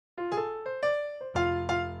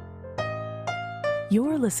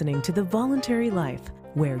You're listening to The Voluntary Life,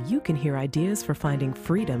 where you can hear ideas for finding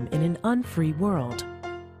freedom in an unfree world.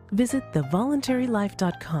 Visit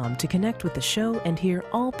thevoluntarylife.com to connect with the show and hear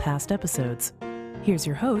all past episodes. Here's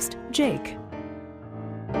your host, Jake.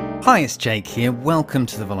 Hi, it's Jake here. Welcome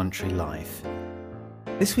to The Voluntary Life.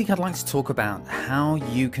 This week I'd like to talk about how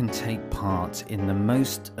you can take part in the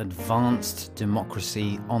most advanced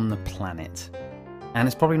democracy on the planet. And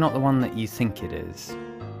it's probably not the one that you think it is.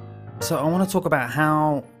 So I want to talk about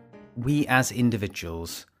how we as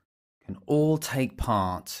individuals can all take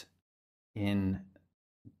part in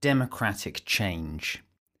democratic change.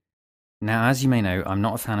 Now, as you may know, I'm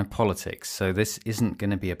not a fan of politics, so this isn't going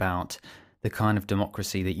to be about the kind of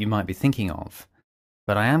democracy that you might be thinking of.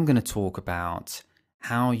 But I am going to talk about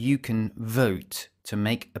how you can vote to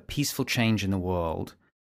make a peaceful change in the world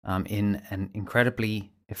in an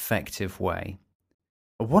incredibly effective way.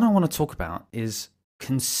 What I want to talk about is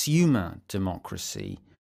consumer democracy,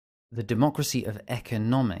 the democracy of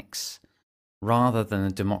economics, rather than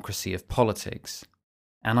the democracy of politics.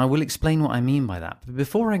 And I will explain what I mean by that. But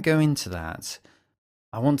before I go into that,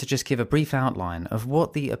 I want to just give a brief outline of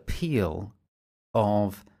what the appeal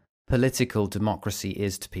of political democracy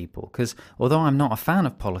is to people. Because although I'm not a fan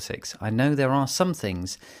of politics, I know there are some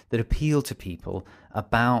things that appeal to people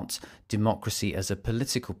about democracy as a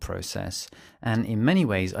political process. And in many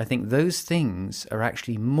ways, I think those things are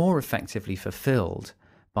actually more effectively fulfilled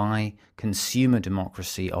by consumer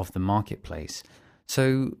democracy of the marketplace.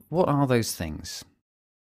 So what are those things?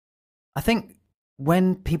 I think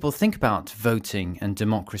when people think about voting and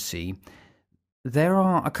democracy, there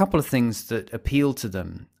are a couple of things that appeal to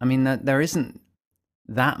them. I mean, there isn't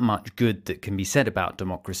that much good that can be said about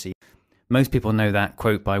democracy. Most people know that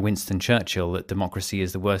quote by Winston Churchill that democracy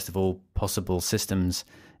is the worst of all possible systems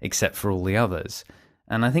except for all the others.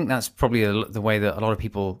 And I think that's probably the way that a lot of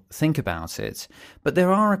people think about it. But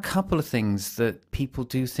there are a couple of things that people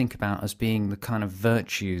do think about as being the kind of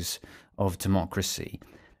virtues of democracy.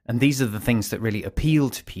 And these are the things that really appeal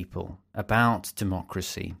to people about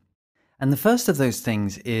democracy. And the first of those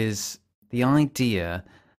things is the idea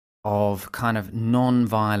of kind of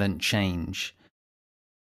non-violent change.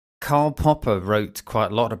 Karl Popper wrote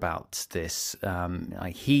quite a lot about this.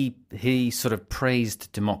 He sort of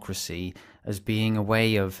praised democracy as being a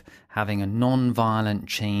way of having a non-violent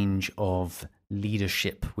change of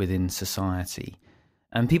leadership within society.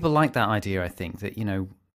 And people like that idea, I think, that, you know,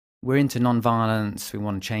 we're into non-violence, we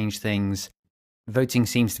want to change things. Voting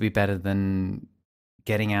seems to be better than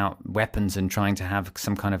getting out weapons and trying to have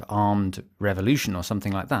some kind of armed revolution or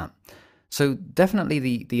something like that. So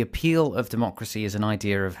definitely the appeal of democracy is an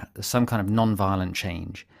idea of some kind of non-violent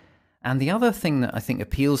change. And the other thing that I think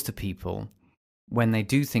appeals to people when they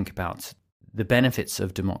do think about the benefits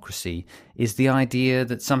of democracy is the idea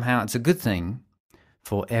that somehow it's a good thing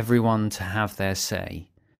for everyone to have their say.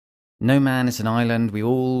 No man is an island. We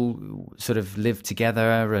all sort of live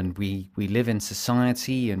together and we live in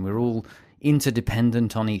society and we're all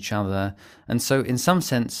interdependent on each other. And so in some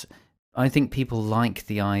sense, I think people like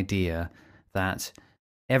the idea that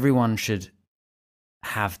everyone should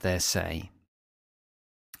have their say.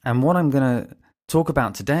 And what I'm going to talk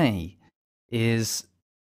about today is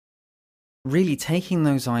really taking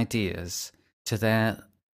those ideas to their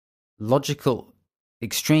logical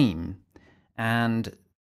extreme and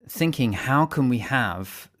thinking, how can we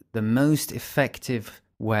have the most effective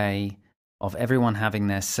way of everyone having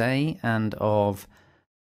their say and of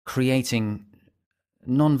creating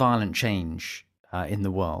non-violent change in the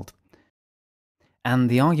world. And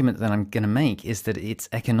the argument that I'm going to make is that it's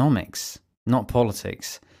economics, not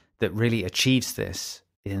politics, that really achieves this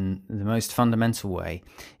in the most fundamental way.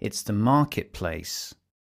 It's the marketplace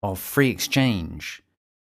of free exchange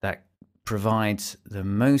that provides the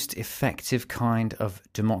most effective kind of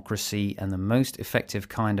democracy and the most effective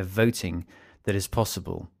kind of voting that is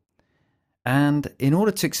possible. And in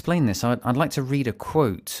order to explain this, I'd like to read a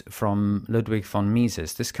quote from Ludwig von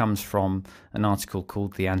Mises. This comes from an article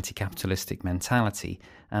called The Anti-Capitalistic Mentality,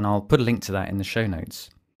 and I'll put a link to that in the show notes.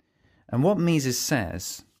 And what Mises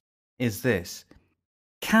says is this: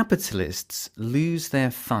 capitalists lose their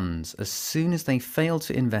funds as soon as they fail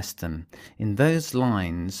to invest them in those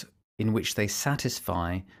lines in which they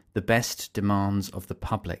satisfy the best demands of the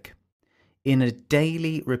public. In a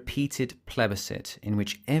daily repeated plebiscite in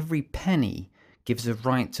which every penny gives a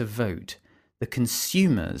right to vote, the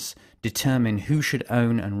consumers determine who should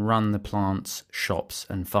own and run the plants, shops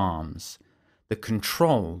and farms. The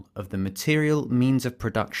control of the material means of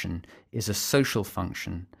production is a social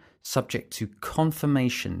function, subject to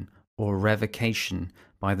confirmation or revocation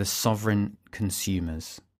by the sovereign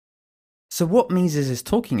consumers. So what Mises is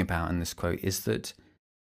talking about in this quote is that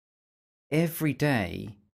every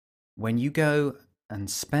day when you go and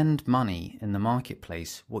spend money in the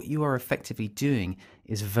marketplace, what you are effectively doing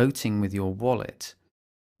is voting with your wallet.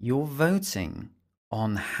 You're voting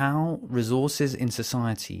on how resources in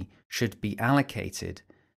society should be allocated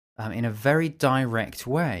in a very direct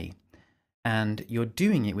way. And you're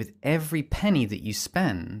doing it with every penny that you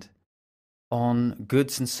spend on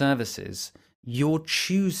goods and services. You're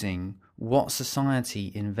choosing what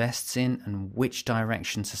society invests in and which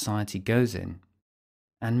direction society goes in.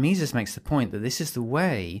 And Mises makes the point that this is the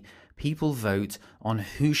way people vote on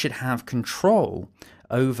who should have control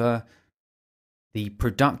over the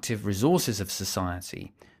productive resources of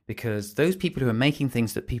society, because those people who are making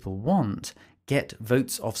things that people want get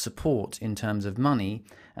votes of support in terms of money,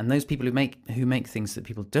 and those people who make things that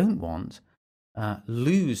people don't want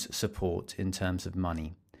lose support in terms of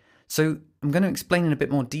money. So I'm going to explain in a bit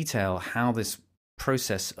more detail how this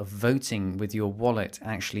process of voting with your wallet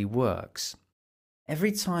actually works.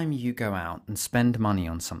 Every time you go out and spend money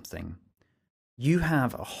on something, you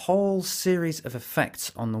have a whole series of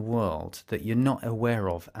effects on the world that you're not aware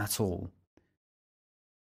of at all.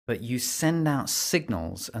 But you send out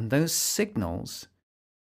signals, and those signals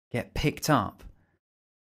get picked up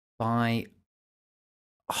by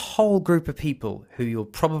a whole group of people who you'll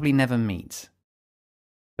probably never meet,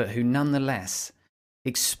 but who nonetheless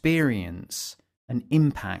experience an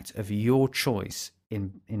impact of your choice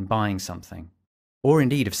in buying something, or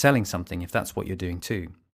indeed of selling something if that's what you're doing too.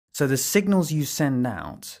 So the signals you send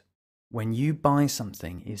out when you buy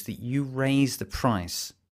something is that you raise the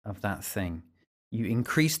price of that thing. You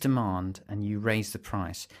increase demand and you raise the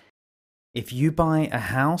price. If you buy a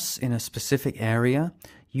house in a specific area,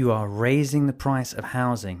 you are raising the price of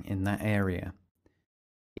housing in that area.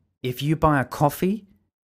 If you buy a coffee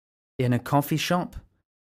in a coffee shop,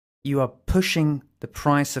 you are pushing the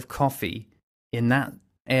price of coffee in that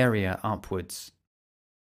area upwards.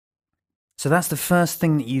 So that's the first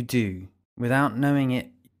thing that you do. Without knowing it,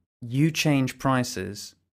 you change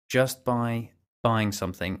prices just by buying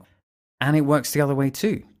something. And it works the other way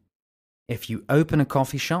too. If you open a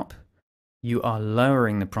coffee shop, you are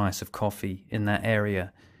lowering the price of coffee in that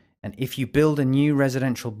area. And if you build a new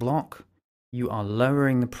residential block, you are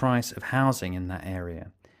lowering the price of housing in that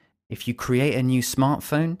area. If you create a new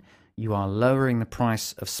smartphone, you are lowering the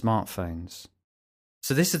price of smartphones.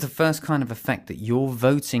 So this is the first kind of effect that your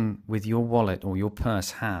voting with your wallet or your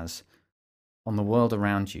purse has on the world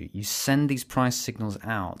around you. You send these price signals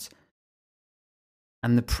out,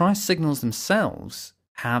 and the price signals themselves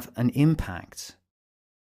have an impact,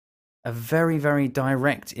 a very, very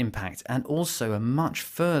direct impact, and also a much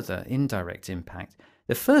further indirect impact.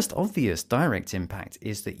 The first obvious direct impact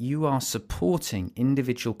is that you are supporting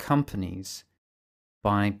individual companies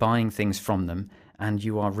by buying things from them, and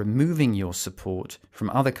you are removing your support from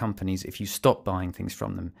other companies if you stop buying things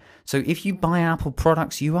from them. So if you buy Apple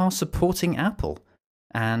products, you are supporting Apple.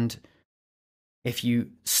 And if you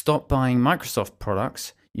stop buying Microsoft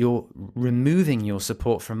products, you're removing your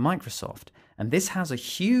support from Microsoft. And this has a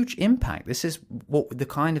huge impact. This is what the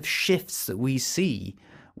kind of shifts that we see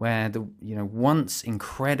where the once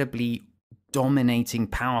incredibly dominating,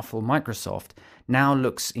 powerful Microsoft now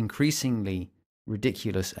looks increasingly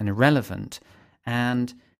ridiculous and irrelevant.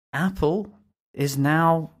 And Apple is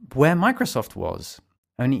now where Microsoft was,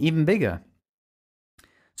 only even bigger.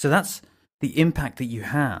 So that's the impact that you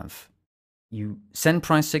have. You send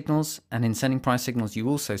price signals, and in sending price signals, you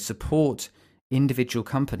also support individual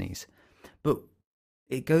companies. But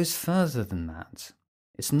it goes further than that.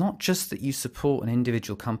 It's not just that you support an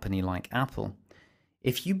individual company like Apple.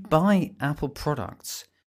 If you buy Apple products,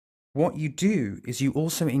 what you do is you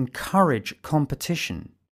also encourage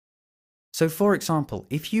competition. So for example,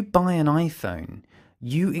 if you buy an iPhone,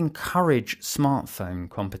 you encourage smartphone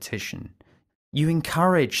competition. You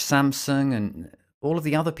encourage Samsung and all of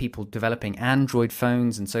the other people developing Android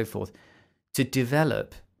phones and so forth to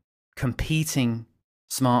develop competing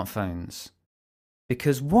smartphones.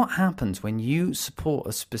 Because what happens when you support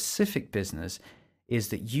a specific business is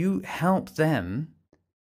that you help them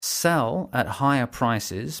sell at higher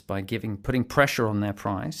prices by putting pressure on their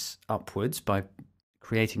price upwards by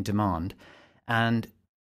creating demand, and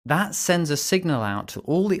that sends a signal out to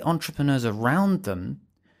all the entrepreneurs around them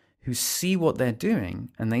who see what they're doing,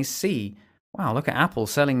 and they see, wow, look at Apple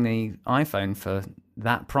selling the iPhone for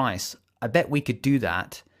that price. I bet we could do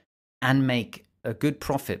that and make a good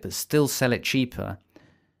profit but still sell it cheaper.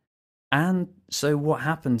 And so what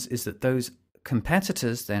happens is that those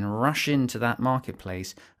competitors then rush into that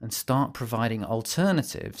marketplace and start providing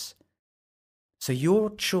alternatives. So your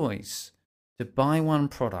choice to buy one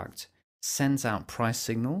product sends out price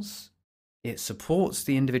signals, it supports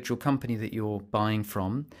the individual company that you're buying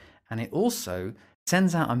from, and it also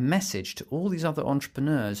sends out a message to all these other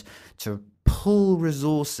entrepreneurs to pull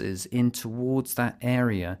resources in towards that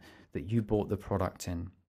area that you bought the product in.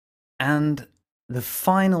 And the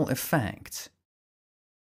final effect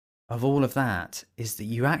of all of that is that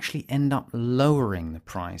you actually end up lowering the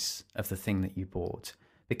price of the thing that you bought,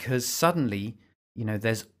 because suddenly,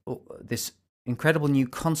 there's this incredible new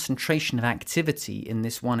concentration of activity in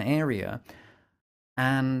this one area,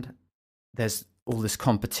 and there's all this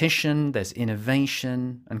competition, there's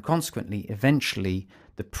innovation, and consequently, eventually,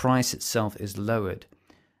 the price itself is lowered.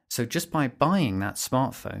 So just by buying that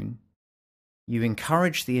smartphone, you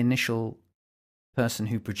encourage the initial person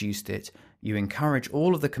who produced it, you encourage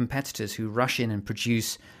all of the competitors who rush in and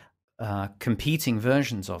produce competing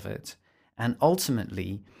versions of it, and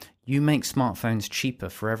ultimately, you make smartphones cheaper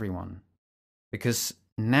for everyone. Because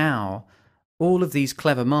now, all of these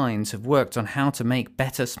clever minds have worked on how to make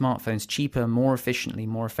better smartphones cheaper, more efficiently,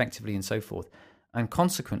 more effectively, and so forth. And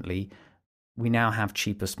consequently, we now have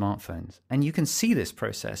cheaper smartphones. And you can see this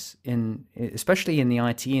process, especially in the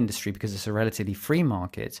IT industry, because it's a relatively free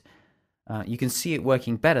market. You can see it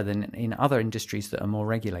working better than in other industries that are more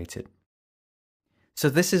regulated. So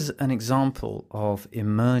this is an example of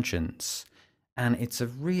emergence, and it's a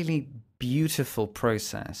really beautiful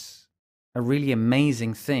process, a really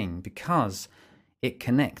amazing thing, because it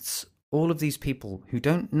connects all of these people who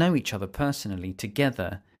don't know each other personally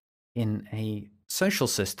together in a social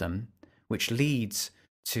system, which leads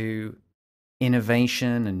to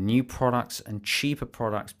innovation and new products and cheaper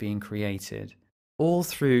products being created, all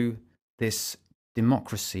through this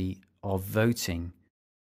democracy of voting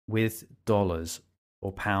with dollars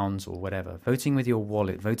or pounds or whatever, voting with your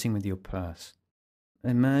wallet, voting with your purse.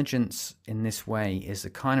 Emergence in this way is the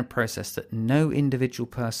kind of process that no individual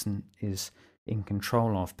person is in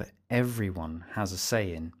control of, but everyone has a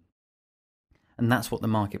say in. And that's what the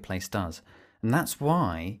marketplace does. And that's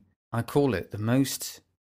why I call it the most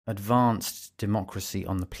advanced democracy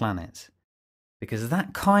on the planet. Because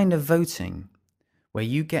that kind of voting, where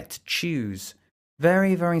you get to choose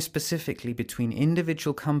very, very specifically between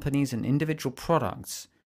individual companies and individual products,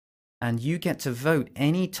 and you get to vote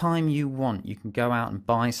any time you want. You can go out and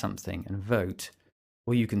buy something and vote,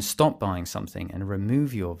 or you can stop buying something and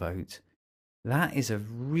remove your vote. That is a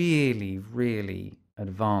really, really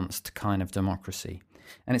advanced kind of democracy.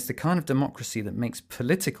 And it's the kind of democracy that makes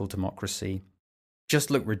political democracy just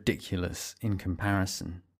look ridiculous in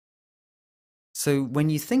comparison. So when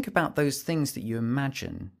you think about those things that you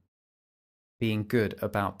imagine being good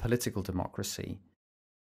about political democracy,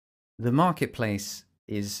 the marketplace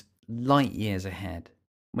is light years ahead.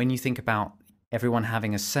 When you think about everyone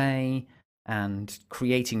having a say and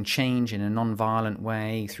creating change in a non-violent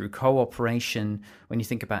way through cooperation, when you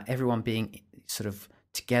think about everyone being sort of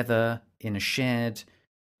together in a shared,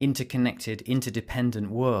 interconnected, interdependent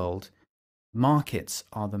world, markets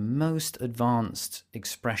are the most advanced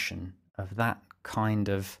expression of that kind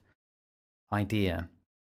of idea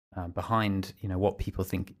behind what people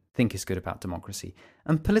think is good about democracy.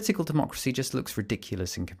 And political democracy just looks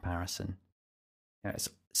ridiculous in comparison. It's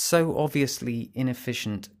so obviously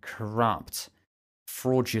inefficient, corrupt,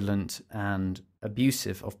 fraudulent, and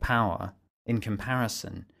abusive of power in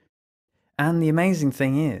comparison. And the amazing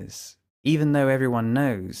thing is, even though everyone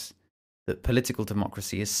knows that political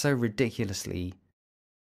democracy is so ridiculously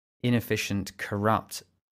inefficient, corrupt,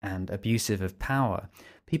 and abusive of power,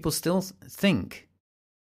 people still think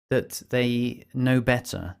that they know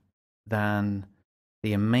better than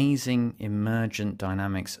the amazing emergent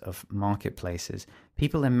dynamics of marketplaces.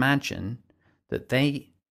 People imagine that they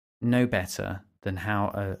know better than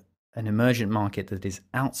how an emergent market that is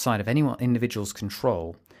outside of any individual's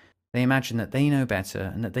control, they imagine that they know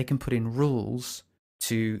better and that they can put in rules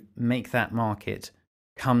to make that market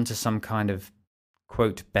come to some kind of,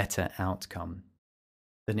 quote, better outcome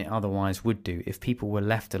than it otherwise would do if people were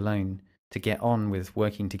left alone to get on with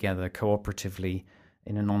working together cooperatively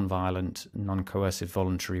in a non-violent, non-coercive,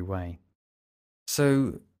 voluntary way.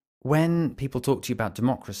 So when people talk to you about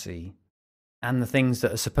democracy and the things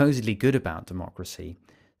that are supposedly good about democracy,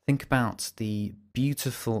 think about the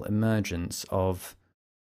beautiful emergence of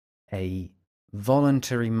a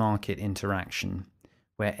voluntary market interaction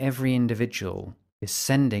where every individual is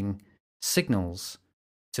sending signals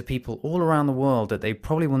to people all around the world that they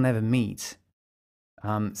probably will never meet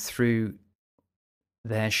through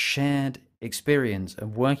their shared experience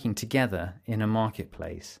of working together in a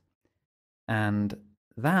marketplace. And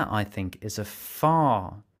that, I think, is a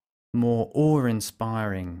far more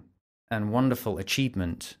awe-inspiring and wonderful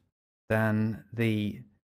achievement than the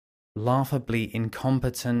laughably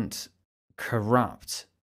incompetent, corrupt,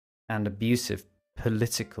 and abusive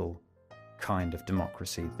political kind of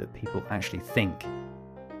democracy that people actually think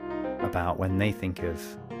about when they think of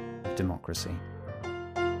democracy.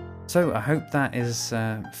 So I hope that is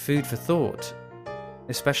food for thought,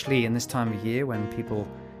 especially in this time of year when people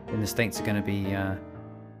in the States are going to be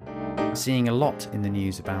seeing a lot in the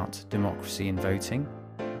news about democracy and voting.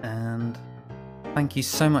 And thank you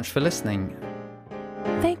so much for listening.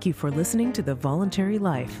 Thank you for listening to The Voluntary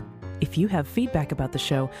Life. If you have feedback about the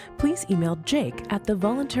show, please email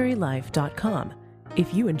jake@thevoluntarylife.com.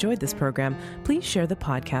 If you enjoyed this program, please share the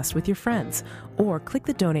podcast with your friends or click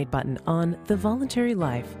the donate button on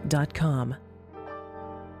thevoluntarylife.com.